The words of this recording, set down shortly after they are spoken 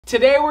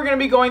Today we're going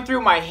to be going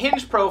through my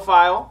Hinge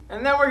profile,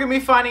 and then we're going to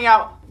be finding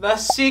out the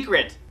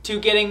secret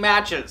to getting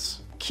matches.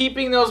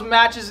 Keeping those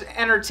matches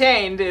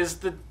entertained is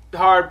the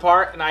hard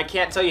part, and I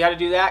can't tell you how to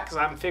do that because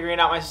I'm figuring it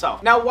out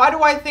myself. Now, why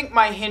do I think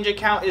my Hinge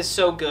account is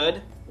so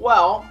good?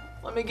 Well,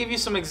 let me give you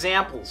some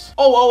examples.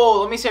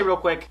 Let me say real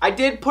quick. I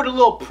did put a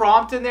little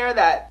prompt in there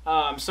that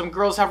some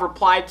girls have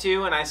replied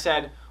to, and I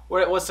said,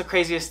 what's the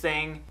craziest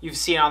thing you've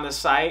seen on this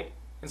site?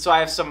 And so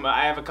I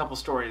have a couple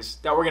stories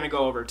that we're gonna go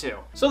over too.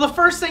 So the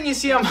first thing you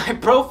see on my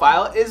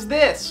profile is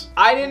this.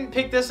 I didn't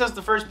pick this as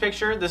the first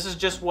picture. This is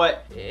just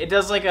what, it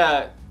does like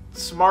a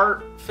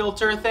smart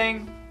filter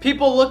thing.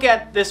 People look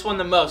at this one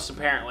the most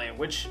apparently,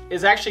 which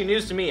is actually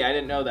news to me. I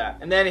didn't know that.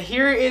 And then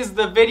here is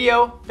the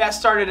video that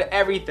started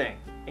everything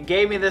and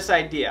gave me this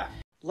idea.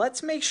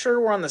 Let's make sure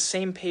we're on the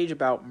same page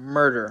about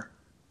murder.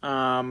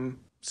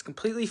 It's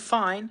completely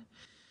fine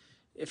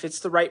if it's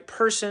the right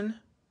person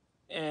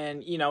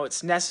and, you know,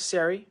 it's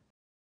necessary.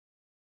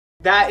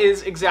 That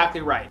is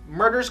exactly right.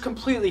 Murder's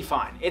completely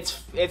fine.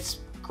 It's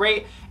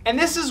great. And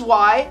this is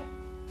why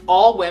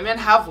all women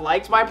have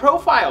liked my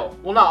profile.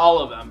 Well, not all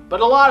of them,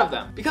 but a lot of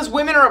them. Because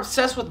women are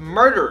obsessed with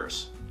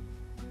murderers.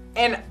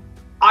 And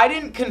I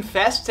didn't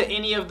confess to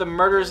any of the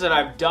murders that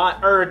I've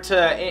done, or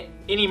to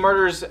any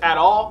murders at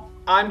all.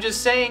 I'm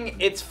just saying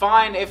it's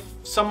fine if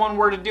someone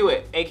were to do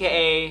it,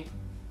 aka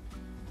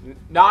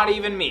not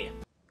even me.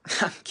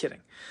 I'm kidding.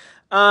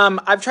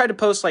 I've tried to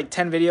post like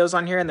 10 videos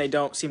on here and they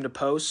don't seem to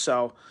post,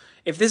 so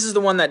if this is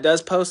the one that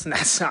does post, then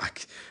it's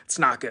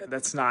not good.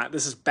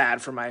 This is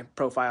bad for my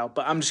profile,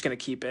 but I'm just gonna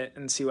keep it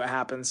and see what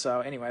happens. So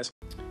anyways.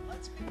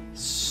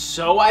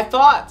 So I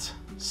thought.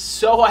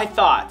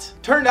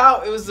 Turned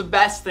out it was the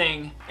best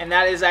thing, and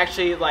that is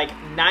actually like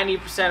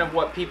 90% of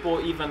what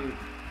people even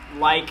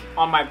like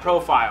on my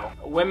profile.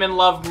 Women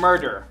love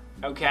murder,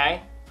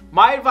 okay?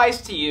 My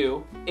advice to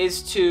you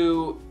is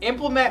to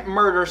implement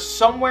murder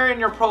somewhere in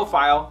your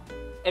profile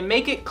and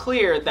make it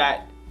clear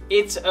that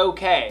it's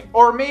okay.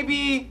 Or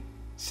maybe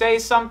say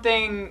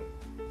something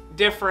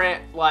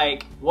different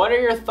like, what are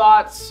your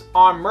thoughts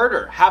on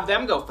murder? Have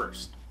them go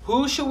first.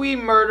 Who should we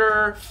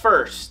murder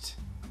first?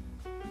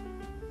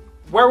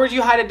 Where would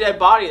you hide a dead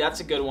body? That's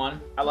a good one.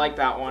 I like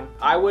that one.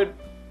 I would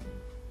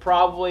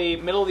probably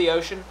middle of the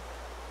ocean.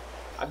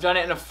 I've done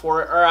it in a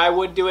forest, or I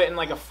would do it in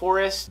like a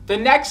forest. The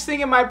next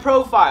thing in my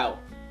profile,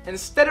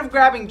 instead of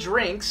grabbing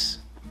drinks,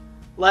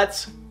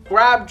 let's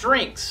grab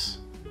drinks.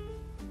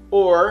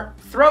 Or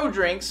throw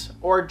drinks,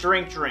 or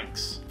drink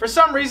drinks. For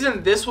some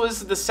reason, this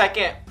was the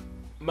second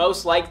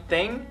most liked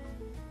thing.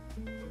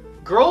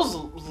 Girls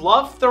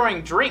love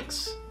throwing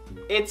drinks.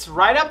 It's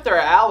right up their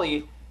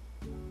alley,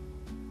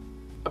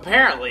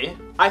 apparently.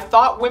 I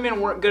thought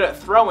women weren't good at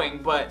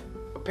throwing, but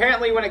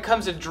apparently when it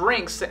comes to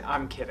drinks,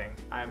 I'm kidding.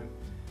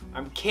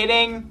 I'm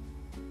kidding.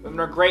 Women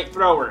are great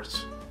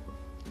throwers.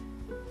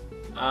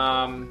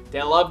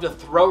 They love to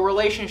throw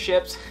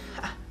relationships.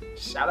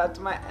 Shout out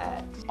to my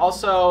ex.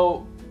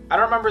 Also, I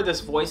don't remember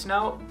this voice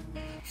note.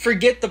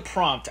 Forget the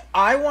prompt.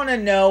 I want to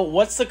know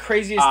what's the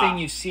craziest thing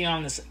you see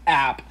on this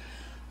app.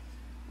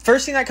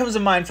 First thing that comes to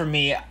mind for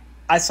me,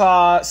 I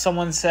saw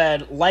someone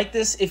said, like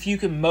this if you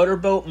can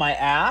motorboat my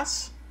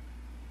ass.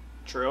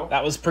 True.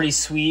 That was pretty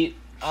sweet.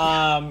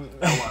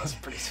 That was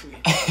pretty sweet.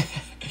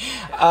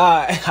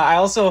 I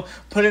also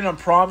put in a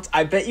prompt,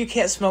 I bet you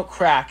can't smoke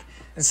crack.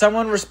 And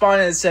someone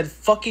responded and said,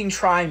 fucking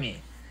try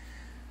me.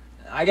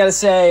 I gotta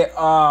say,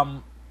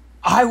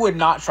 I would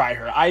not try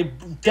her. I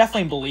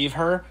definitely believe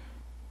her.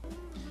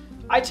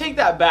 I take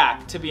that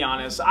back, to be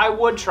honest. I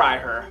would try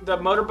her. The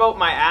motorboat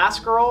my ass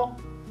girl,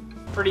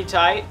 pretty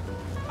tight.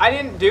 I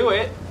didn't do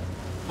it,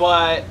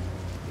 but...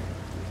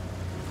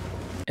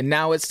 And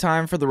now it's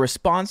time for the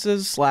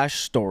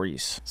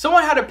responses/stories.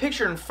 Someone had a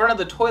picture in front of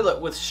the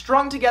toilet with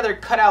strung together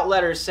cutout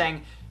letters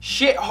saying,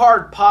 shit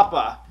hard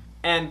papa,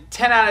 and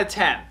 10 out of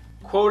 10.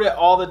 Quote it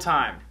all the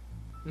time.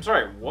 I'm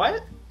sorry,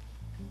 what?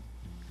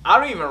 I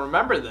don't even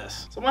remember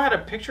this. Someone had a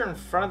picture in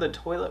front of the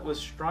toilet with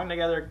strung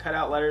together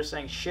cutout letters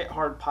saying shit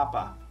hard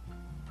papa.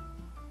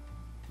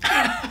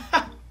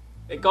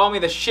 They call me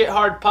the shit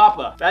hard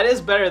papa. That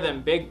is better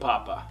than big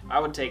papa. I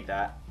would take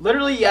that.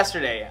 Literally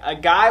yesterday, a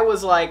guy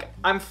was like,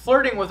 I'm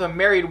flirting with a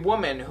married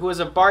woman who is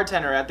a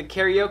bartender at the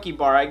karaoke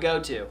bar I go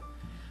to.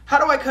 How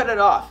do I cut it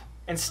off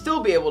and still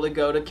be able to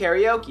go to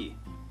karaoke?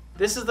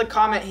 This is the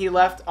comment he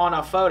left on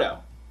a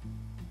photo.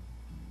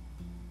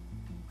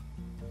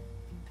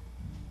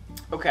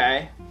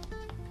 Okay.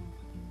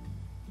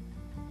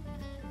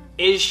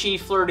 Is she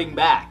flirting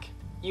back?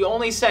 You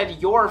only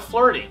said you're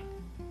flirting.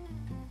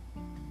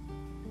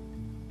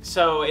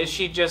 So is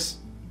she just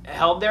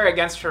held there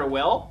against her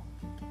will?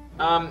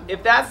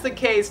 If that's the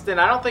case, then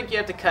I don't think you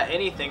have to cut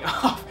anything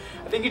off.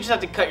 I think you just have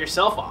to cut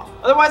yourself off.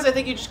 Otherwise, I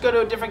think you just go to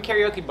a different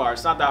karaoke bar.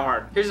 It's not that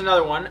hard. Here's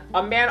another one.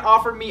 A man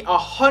offered me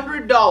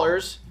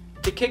 $100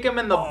 to kick him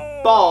in the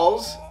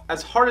balls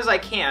as hard as I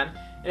can.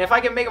 And if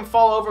I can make him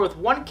fall over with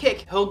one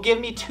kick, he'll give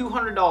me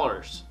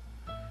 $200.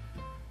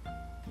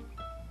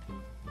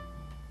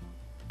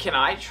 Can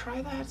I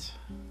try that?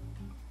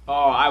 Oh,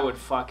 I would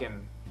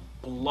fucking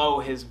blow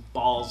his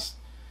balls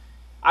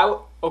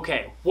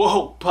Okay,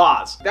 whoa,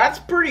 pause. That's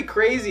pretty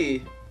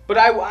crazy. But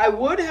I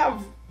would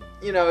have,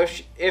 you know,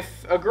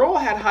 if a girl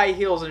had high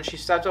heels and she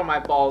stepped on my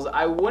balls,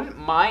 I wouldn't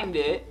mind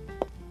it.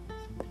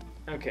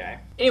 Okay.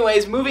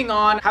 Anyways, moving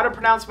on. How to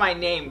pronounce my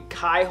name,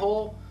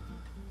 Kai-hole.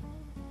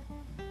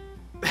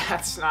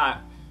 That's not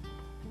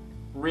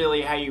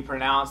really how you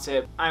pronounce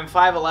it. I'm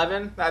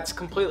 5'11". That's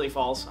completely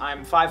false.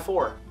 I'm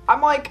 5'4".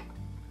 I'm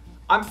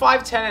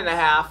 5'10" and a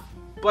half,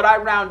 but I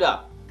round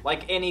up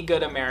like any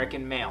good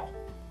American male.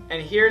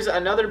 And here's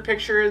another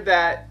picture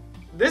that,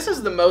 this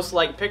is the most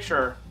liked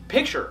picture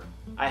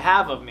I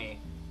have of me.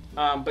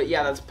 But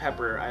yeah, that's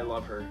Pepper. I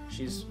love her.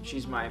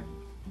 She's my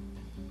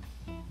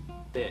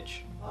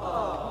bitch.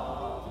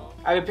 Aww.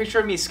 I have a picture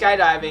of me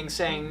skydiving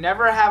saying,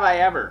 "Never have I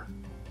ever."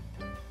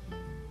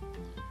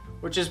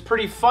 Which is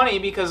pretty funny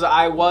because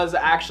I was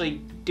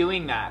actually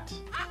doing that.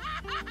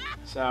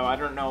 So I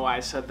don't know why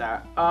I said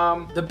that.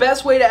 The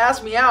best way to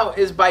ask me out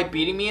is by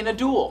beating me in a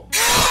duel.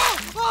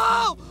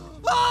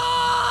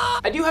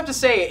 I do have to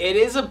say, it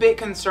is a bit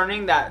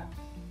concerning that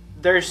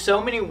there's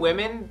so many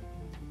women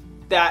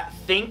that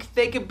think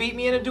they could beat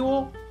me in a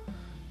duel.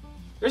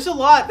 There's a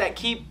lot that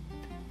keep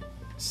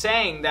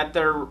saying that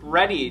they're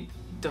ready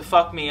to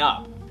fuck me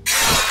up.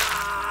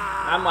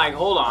 I'm like,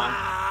 hold on.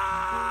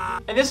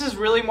 And this is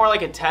really more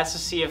like a test to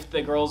see if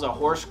the girl's a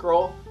horse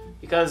girl.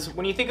 Because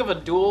when you think of a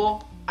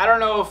duel, I don't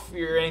know if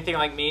you're anything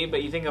like me,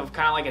 but you think of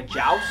kind of like a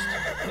joust,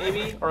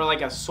 maybe? Or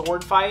like a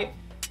sword fight.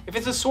 If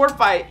it's a sword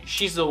fight,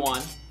 she's the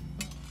one.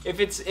 If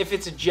it's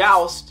a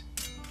joust,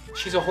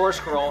 she's a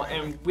horse girl,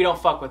 and we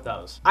don't fuck with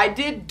those. I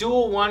did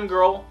duel one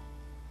girl,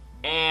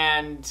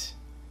 and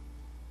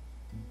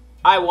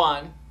I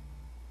won.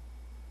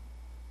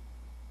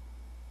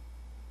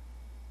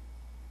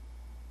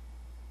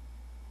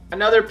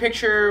 Another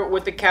picture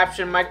with the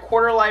caption, "My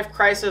quarter life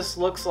crisis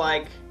looks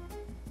like,"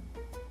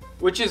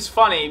 which is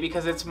funny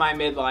because it's my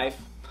midlife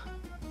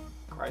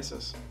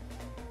crisis.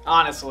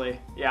 Honestly,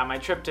 yeah, my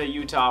trip to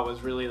Utah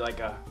was really like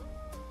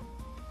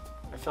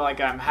I feel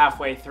like I'm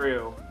halfway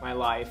through my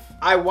life.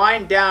 I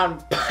wind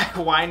down by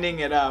winding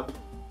it up.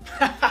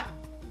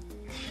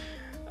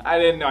 I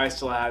didn't know I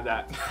still had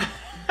that.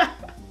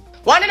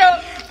 Wind it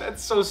up!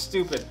 That's so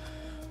stupid.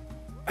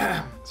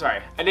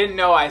 Sorry, I didn't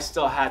know I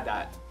still had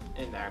that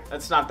in there.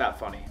 That's not that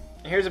funny.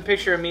 Here's a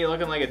picture of me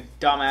looking like a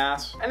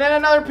dumbass. And then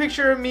another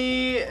picture of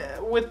me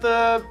with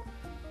the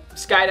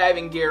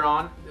skydiving gear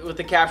on with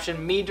the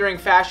caption, "Me during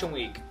Fashion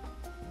Week."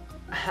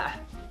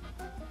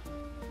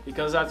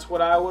 Because that's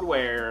what I would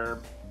wear,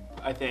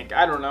 I think.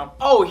 I don't know.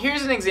 Oh,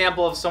 here's an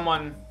example of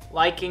someone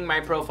liking my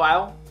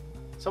profile.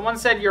 Someone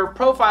said, "Your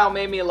profile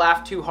made me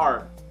laugh too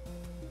hard."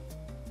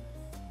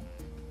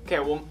 Okay,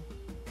 well,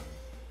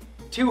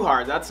 too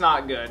hard, that's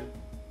not good.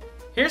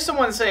 Here's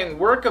someone saying,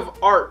 "Work of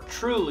art,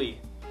 truly,"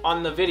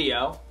 on the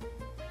video.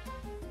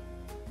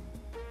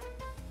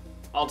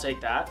 I'll take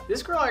that.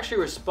 This girl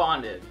actually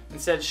responded and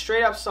said,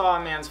 "Straight up saw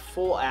a man's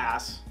full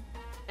ass,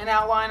 an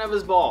outline of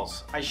his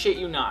balls. I shit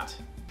you not."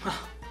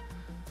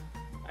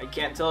 I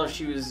can't tell if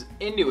she was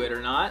into it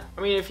or not.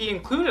 I mean, if he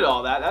included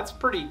all that, that's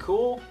pretty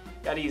cool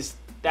that he's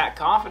that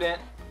confident.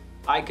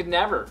 I could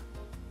never.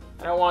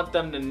 I don't want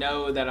them to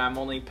know that I'm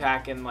only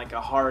packing like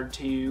a hard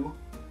 2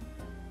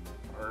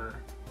 or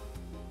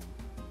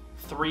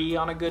 3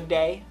 on a good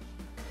day.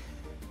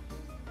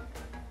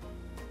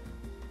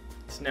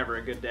 It's never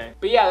a good day.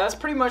 But yeah, that's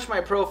pretty much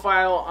my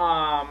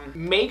profile.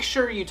 Make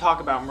sure you talk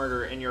about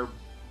murder in your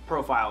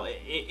profile.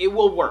 It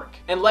will work.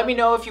 And let me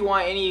know if you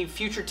want any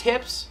future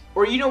tips,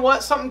 or you know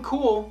what, something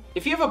cool.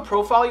 If you have a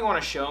profile you want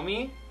to show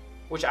me,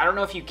 which I don't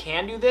know if you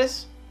can do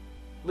this,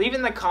 leave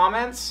in the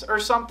comments or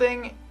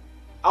something.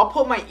 I'll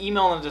put my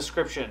email in the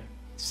description.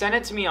 Send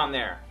it to me on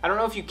there. I don't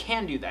know if you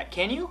can do that.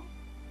 Can you?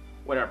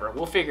 Whatever,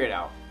 we'll figure it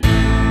out.